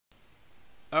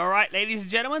Alright, ladies and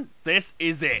gentlemen, this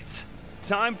is it.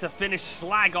 Time to finish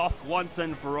Slag off once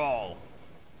and for all.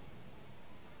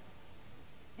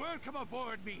 Welcome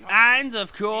aboard, me and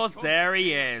of course, there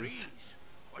he is.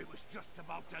 I was just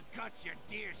about to gut your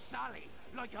dear Sally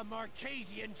like a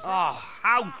Marquesian trout. Oh,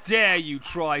 how dare you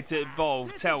try to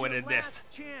involve Talwyn in this. Last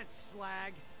chance,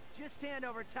 Slag. Just hand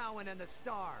over Talwyn and the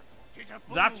star.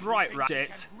 That's right, Ratchet.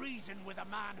 Can reason with a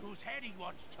man whose head he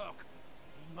once took.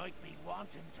 He might be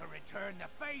wanting to return the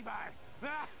favor.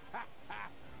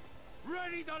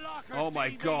 Ready the locker, oh my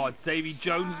God, Davy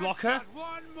Jones' locker?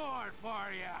 One more for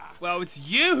ya. Well, it's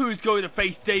you who's going to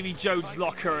face Davy Jones'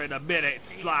 locker in a minute,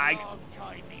 Slag.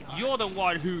 You're the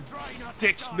one who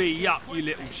stitched me up, you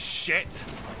little shit.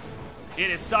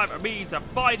 It is time for me to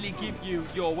finally give you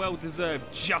your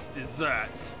well-deserved just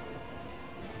desserts.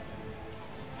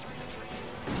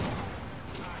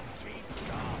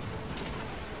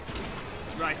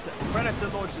 Right, Predator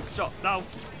launches shots. Now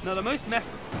the most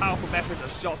powerful method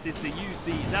of shots is to use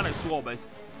the nano swarmers.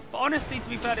 But honestly, to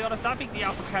be fairly honest, I think the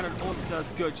alpha cannon also does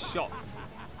good shots.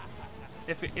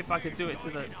 If I could do it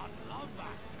to the...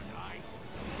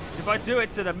 If I do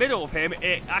it to the middle of him,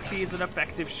 it actually is an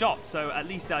effective shot. So at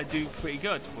least I do pretty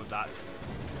good with that.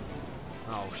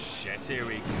 Oh shit, here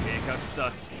comes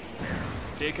the...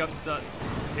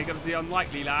 Here comes the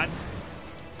unlikely lad.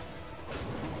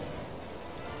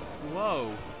 Whoa,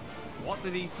 what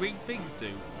do these green things do?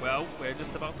 Well, we're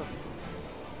just about to...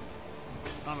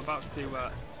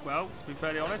 well, to be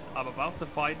fairly honest, I'm about to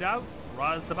find out.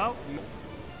 Right about...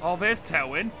 Oh, there's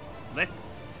Talwyn. Let's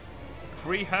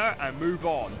free her and move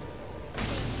on.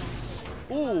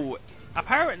 Ooh,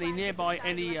 apparently nearby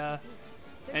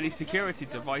any security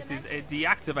devices, it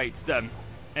deactivates them.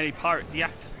 Any pirate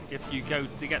if you go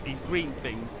to get these green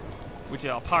things, which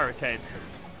are pirate heads.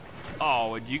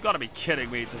 Oh, and you gotta be kidding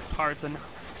me, it's a person.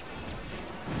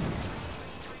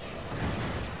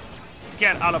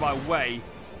 Get out of my way,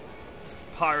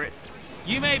 pirates.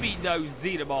 You may be no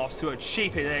xenomorphs who are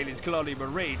cheap in aliens colonial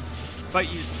marines,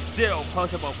 but you still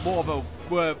put up more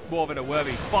than a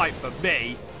worthy fight for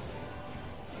me.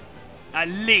 At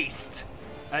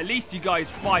least you guys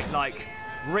fight like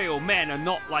real men and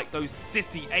not like those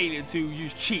sissy aliens who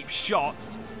use cheap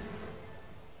shots.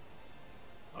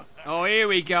 Oh, here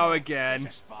we go again.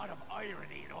 There's a spot of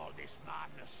irony in all this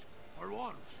madness. For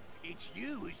once, it's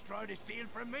you who's trying to steal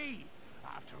from me.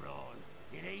 After all,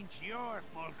 it ain't your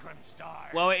Fulcrum Star.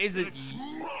 Well, it isn't.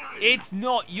 It's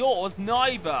not yours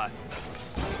neither.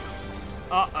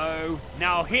 Uh-oh.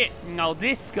 Now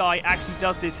this guy actually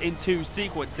does this in 2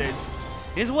 sequences.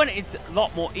 This one is a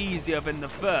lot more easier than the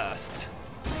first.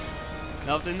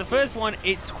 Now, in the first one,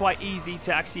 it's quite easy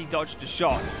to actually dodge the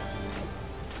shot.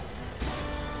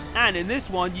 And in this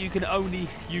one, you can only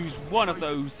use one of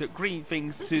those green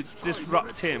things to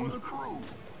disrupt him.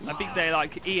 I think they're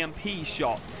like EMP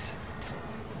shots.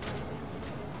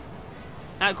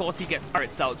 And of course, he gets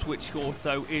pirate salts, which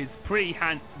also is pretty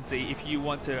handy if you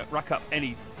want to rack up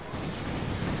any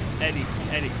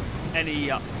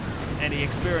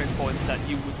experience points that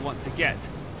you would want to get.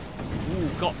 Ooh,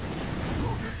 got.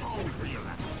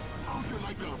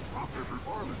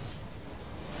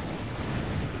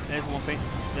 There's one thing.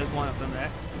 There's one of them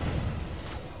there.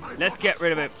 Let's get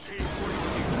rid of it.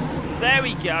 There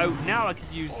we go. Now I can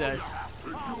use the...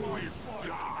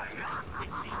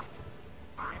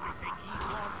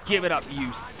 Give it up, you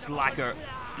slagger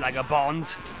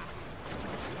bond.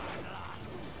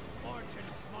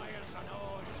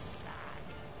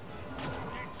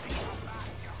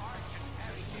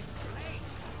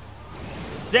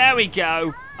 There we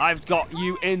go. I've got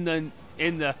you in the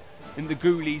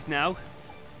ghoulies now.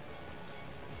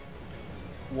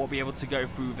 Won't be able to go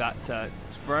through that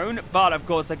throne, but of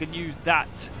course I can use that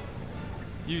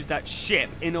ship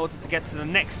in order to get to the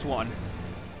next one.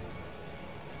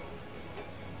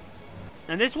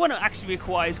 And this one actually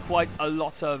requires quite a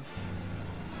lot of...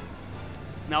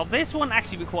 Now this one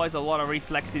actually requires a lot of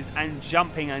reflexes and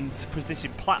jumping and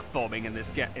precision platforming in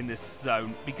this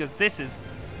zone, because this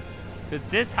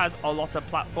has a lot of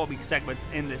platforming segments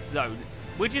in this zone,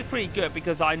 which is pretty good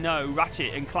because I know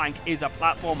Ratchet and Clank is a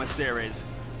platformer series.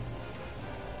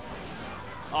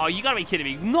 Oh, you gotta be kidding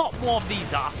me. Not more of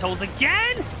these assholes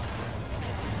again?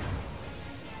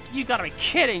 You gotta be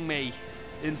kidding me,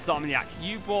 Insomniac.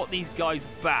 You brought these guys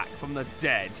back from the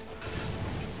dead.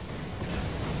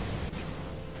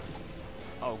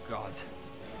 Oh, God.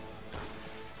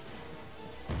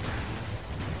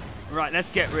 Right,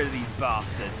 let's get rid of these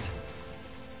bastards.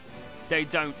 They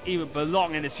don't even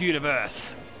belong in this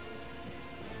universe.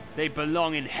 They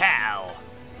belong in hell.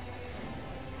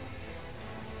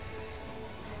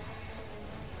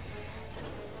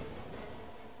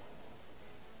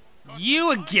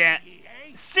 You again?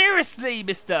 Seriously,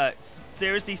 Mr.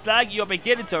 Seriously, Slag, you're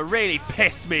beginning to really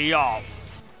piss me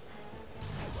off.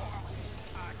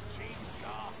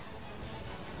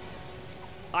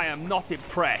 I am not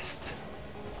impressed.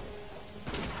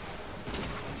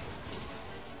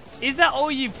 Is that all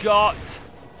you've got?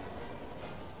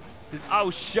 'Cause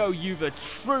I'll show you the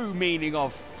true meaning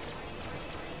of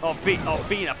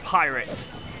being a pirate.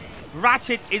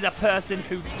 Ratchet is a person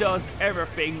who does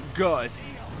everything good.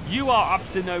 You are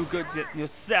up to no good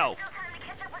yourself.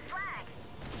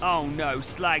 Oh no,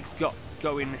 Slag's got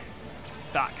going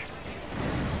back.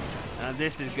 And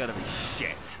this is gonna be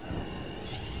shit.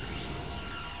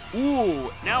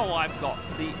 Ooh, now I've got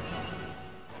the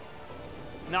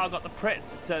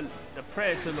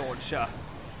predator launcher.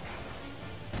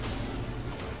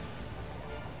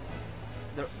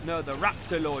 The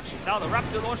raptor launcher. Now the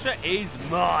raptor launcher is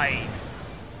mine.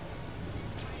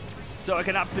 So I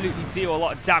can absolutely deal a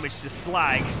lot of damage to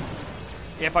Slag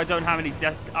if I don't have any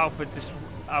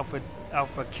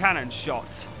alpha cannon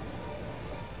shots.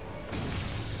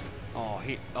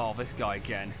 Oh, this guy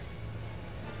again.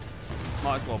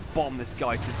 Might as well bomb this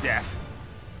guy to death.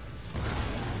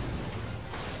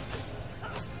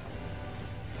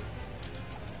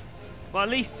 Well, at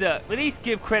least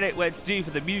give credit where it's due for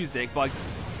the music by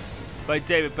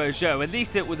David Bergeau. At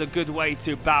least it was a good way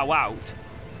to bow out.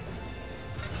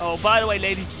 Oh, by the way,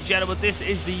 ladies and gentlemen, this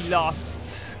is the last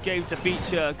game to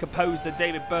feature composer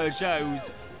David Bergeau's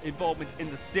involvement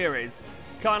in the series.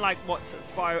 Kind of like what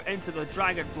Spyro Enter the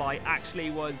Dragonfly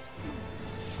actually was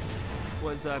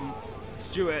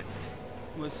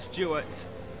Stuart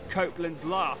Copeland's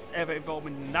last ever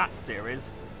involvement in that series.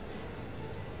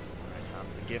 Time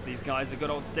to give these guys a good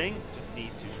old sting. Just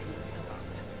need to screw this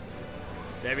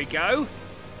out. There we go.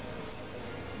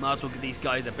 Might as well give these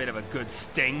guys a bit of a good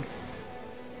sting.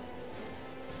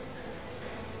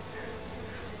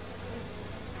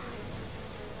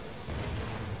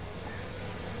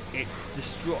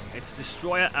 It's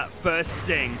destroyer at first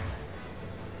sting.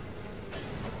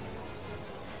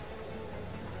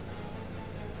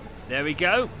 There we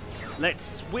go. Let's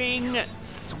swing,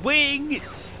 swing,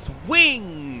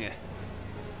 swing.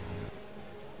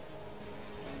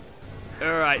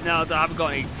 Alright, now that I haven't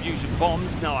got any fusion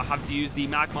bombs, now I have to use the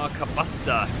magma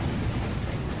combuster.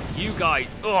 You guys,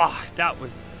 that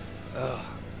was,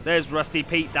 there's Rusty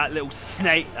Pete, that little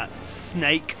snake,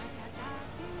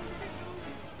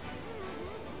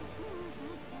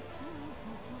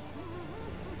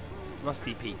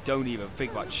 Rusty Pete, don't even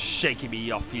think about shaking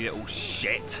me off, you little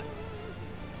shit.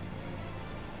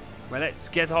 Well, let's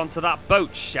get onto that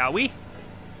boat, shall we?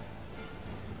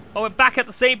 Oh, we're back at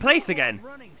the same place again.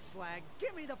 Running, Slag.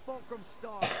 Give me the Fulcrum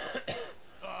Star.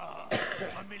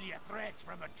 Familiar threats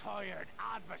from a tired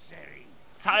adversary.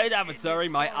 Tired adversary,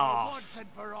 my arse. Once and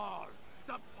for all,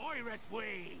 the pirate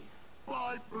way.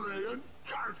 By playing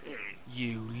dirty.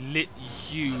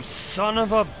 You son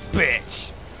of a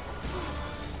bitch.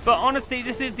 But honestly,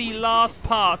 this is the last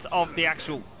part of the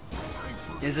actual...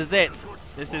 This is it.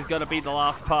 This is going to be the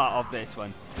last part of this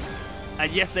one.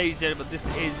 And yes, ladies and gentlemen,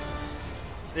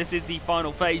 this is the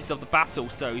final phase of the battle.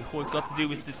 So all we've got to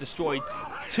do is to destroy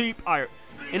 2 pirates.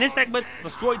 In this segment,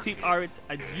 destroy 2 pirates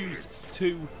and use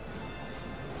two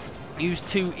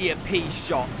EMP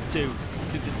shots to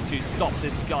stop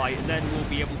this guy, and then we'll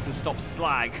be able to stop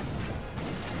Slag.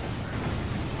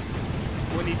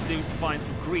 What we need to do is find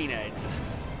some grenades.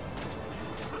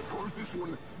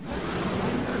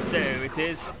 So it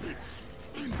is.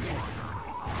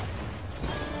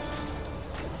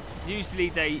 Usually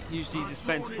they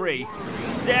dispense free.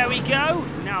 There we go.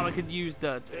 Now I can use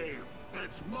the.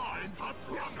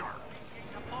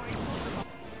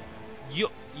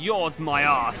 You're my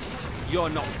ass. You're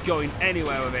not going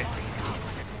anywhere with it.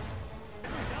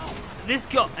 This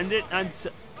guy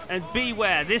and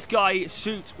beware. This guy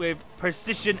shoots with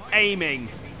precision aiming.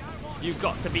 You've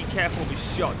got to be careful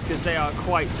with shots because they are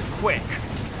quite quick.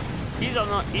 He's a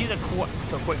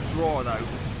quick draw though.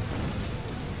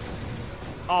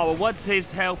 Oh, well, once his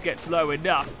health gets low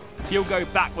enough, he'll go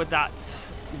back with that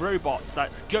robot, that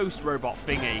ghost robot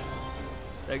thingy.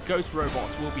 The ghost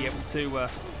robots will be able to.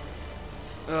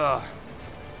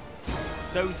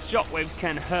 Those shockwaves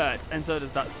can hurt, and so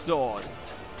does that sword.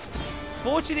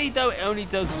 Fortunately, though, it only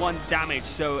does 1 damage,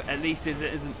 so at least it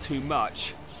isn't too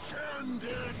much. Send in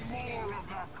more of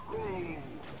that crew.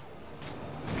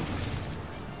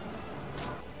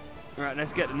 Alright,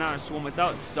 let's get the Nano Swarm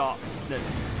without stop. Let's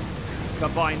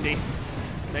combine this,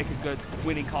 make a good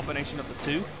winning combination of the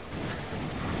 2.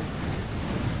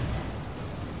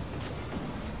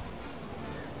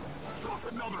 Just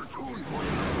another tune for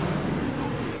you.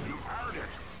 Stupid if you've heard it.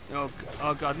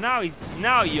 Oh god, now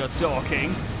you're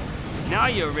talking. Now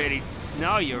you're really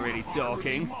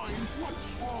talking.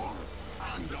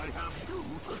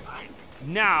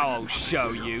 Now I'll show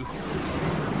you.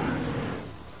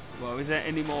 Well, is there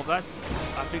any more of that?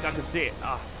 I think I can see it.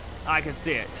 Ah, I can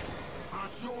see it.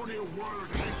 It's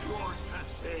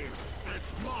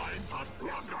mine to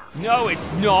plunder. No,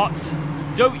 it's not.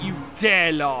 Don't you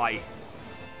dare lie.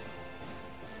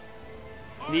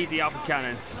 Need the alpha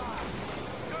cannon.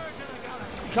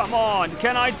 Come on,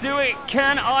 can I do it?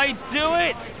 Can I do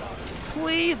it?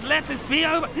 Please let this be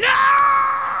over. No!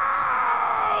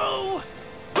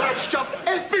 That's just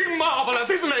effing marvelous,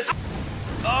 isn't it?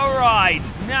 Alright,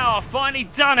 now I've finally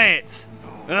done it.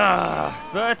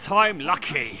 Third time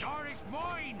lucky.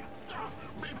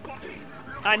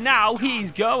 And now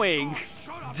he's going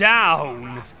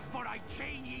down.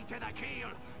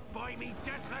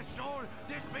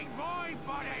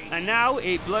 And now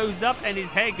it blows up and his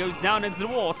head goes down into the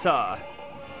water.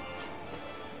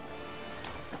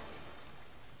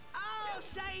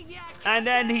 And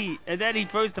then he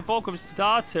throws the Fulcrum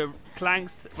Star to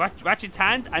Clank's Ratchet's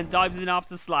hand and dives in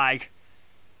after Slag.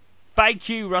 Thank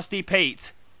you, Rusty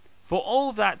Pete. For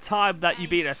all that time that you've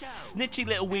been a snitchy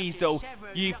little weasel,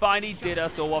 you finally did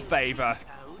us all a favour.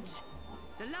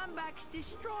 The Lombax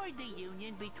destroyed the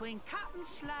union between Captain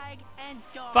Slag and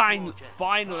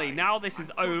Finally, now this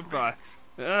is over.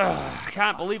 I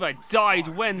can't believe I died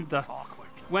when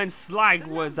Slag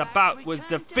was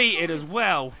defeated as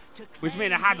well, which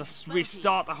meant I had to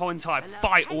restart the whole entire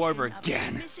fight all over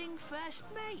again.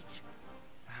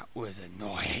 That was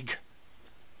annoying.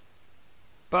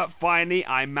 But finally,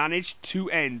 I managed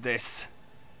to end this.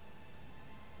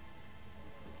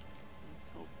 Let's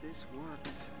hope this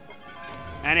works.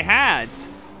 And it has.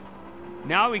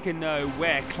 Now we can know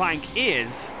where Clank is.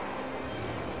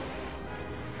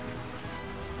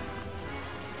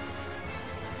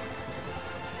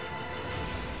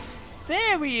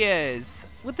 There he is,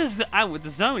 with the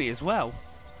Zoni as well.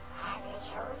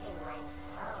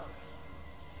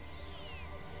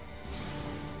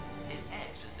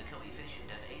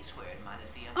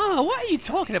 Oh, what are you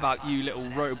talking about, you little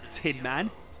robe tin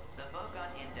man? The Bogon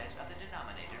index of the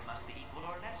denominator must be equal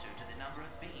or lesser to the number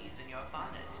of bees in your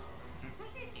bonnet.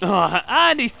 Oh,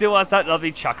 and he still has that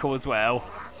lovely chuckle as well.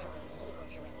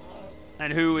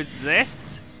 And who is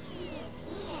this?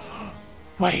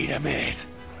 Wait a minute.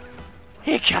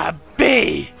 It can't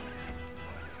be!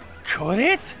 Could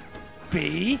it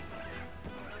be?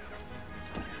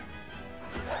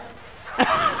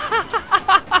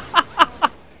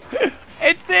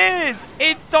 It is!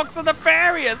 It's Dr.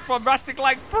 Nefarious from Ratchet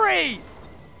Clank 3!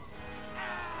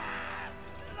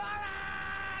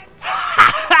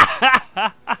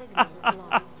 Signal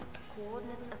lost.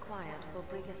 Coordinates acquired for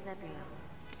Brigus Nebula.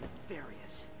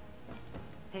 Nefarious.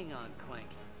 Hang on, Clank.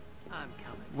 I'm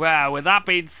coming. Well, with that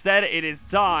being said, it is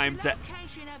time to...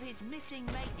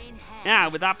 Now,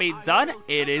 with that being done,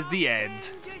 it is the end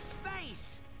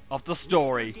of the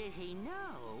story. Did he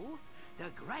know the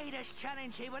greatest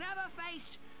challenge he would ever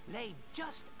face lay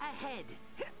just ahead?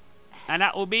 And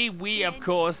that will be, we of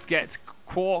course get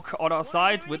Quark on our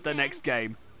side with the next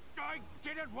game. I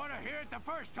didn't want to hear it the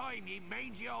first time, you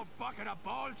mangy old bucket of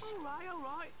balls. All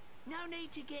right. No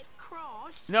need to get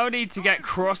cross. No need to get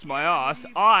cross my ass.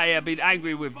 I have been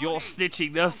angry with your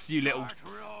snitchiness, you little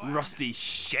rusty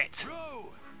shit. Row!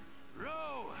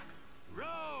 Row!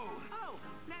 Row! Oh,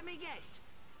 let me guess.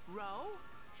 Row?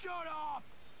 Shut up!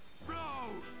 Row!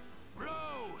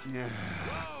 Row!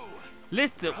 Row!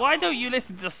 Listen, why don't you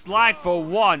listen to Slag for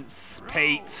once,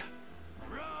 Pete?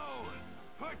 Row!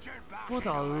 Put your back For the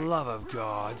into it. love of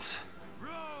God. Row!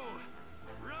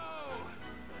 Row!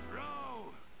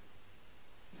 Row!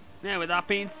 Now, with that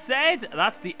being said,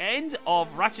 that's the end of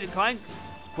Ratchet & Clank's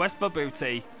Quest for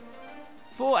Booty.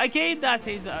 For a game that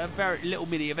is a very little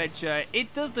mini-adventure,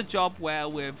 it does the job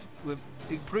well with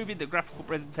improving the graphical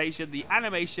presentation, the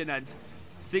animation and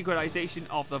synchronization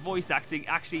of the voice acting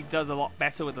actually does a lot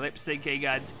better with the lip syncing,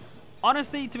 and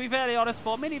honestly, to be fairly honest,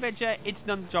 for a mini-adventure, it's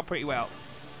done the job pretty well.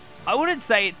 I wouldn't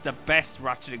say it's the best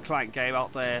Ratchet & Clank game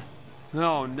out there.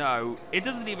 Oh no, it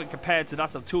doesn't even compare to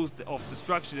that of Tools of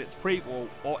Destruction, its prequel,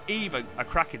 or even A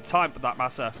Crack in Time for that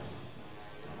matter.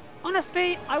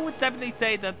 Honestly, I would definitely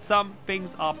say that some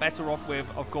things are better off with,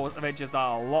 of course, adventures that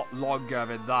are a lot longer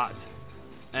than that.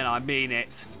 And I mean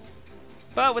it.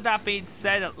 But with that being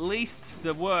said, at least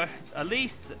the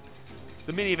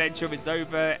mini adventure is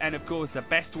over, and of course the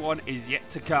best one is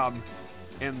yet to come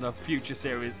in the future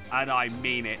series, and I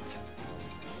mean it.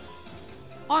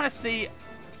 Honestly,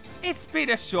 it's been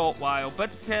a short while,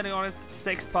 but to be fairly honest,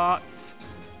 6 parts.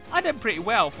 I did pretty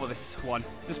well for this one,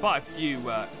 despite a few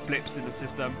blips in the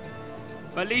system.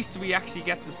 But at least we actually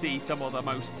get to see some of the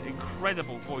most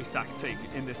incredible voice acting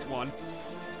in this one.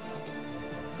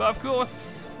 But of course,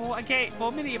 for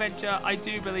a mini adventure, I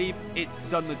do believe it's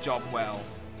done the job well,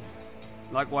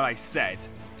 like what I said.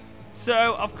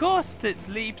 So of course, this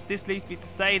leaves me to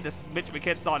say this Mitch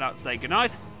McKid sign out, say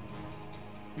goodnight.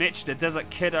 Mitch, the Desert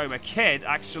Kiddo McKid,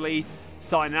 actually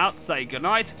sign out, say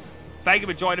goodnight. Thank you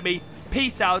for joining me.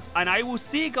 Peace out, and I will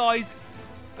see you guys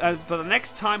for the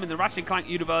next time in the Ratchet Clank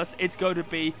universe. It's going to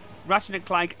be Ratchet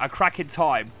Clank: A Crack in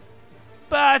Time.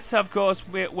 But of course,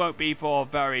 it won't be for a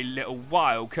very little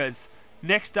while, because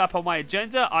next up on my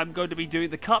agenda, I'm going to be doing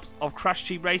the Cups of Crash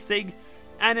Team Racing.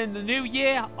 And in the new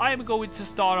year, I am going to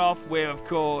start off with, of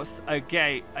course,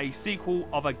 a sequel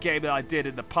of a game that I did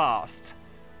in the past.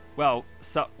 Well,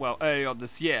 early on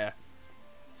this year.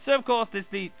 So of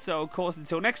course,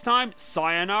 until next time,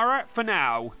 sayonara for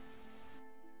now.